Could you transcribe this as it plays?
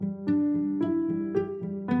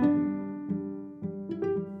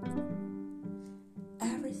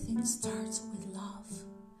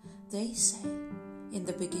say, in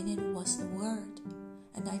the beginning was the Word.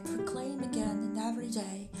 And I proclaim again and every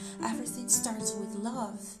day, everything starts with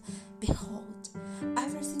love. Behold,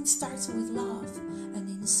 everything starts with love, and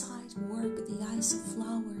inside work the eyes of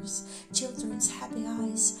flowers, children's happy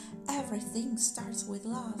eyes. Everything starts with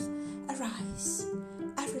love. Arise,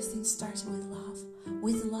 everything starts with love.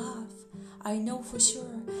 With love, I know for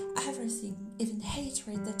sure everything, even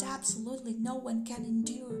hatred that absolutely no one can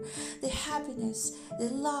endure. The happiness, the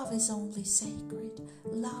love is only sacred.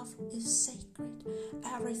 Love is sacred.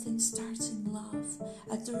 Everything starts in love.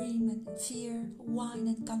 A dream and fear, wine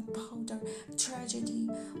and gunpowder, tragedy,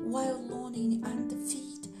 wild longing and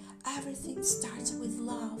defeat. Everything starts with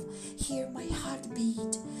love. Hear my heart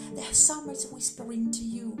beat. The summer's whispering to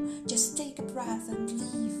you. Just take a breath and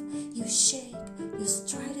leave. You shake, you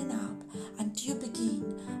straighten up, and you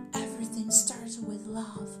begin. Everything starts with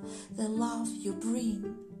love. The love you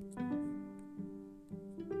bring.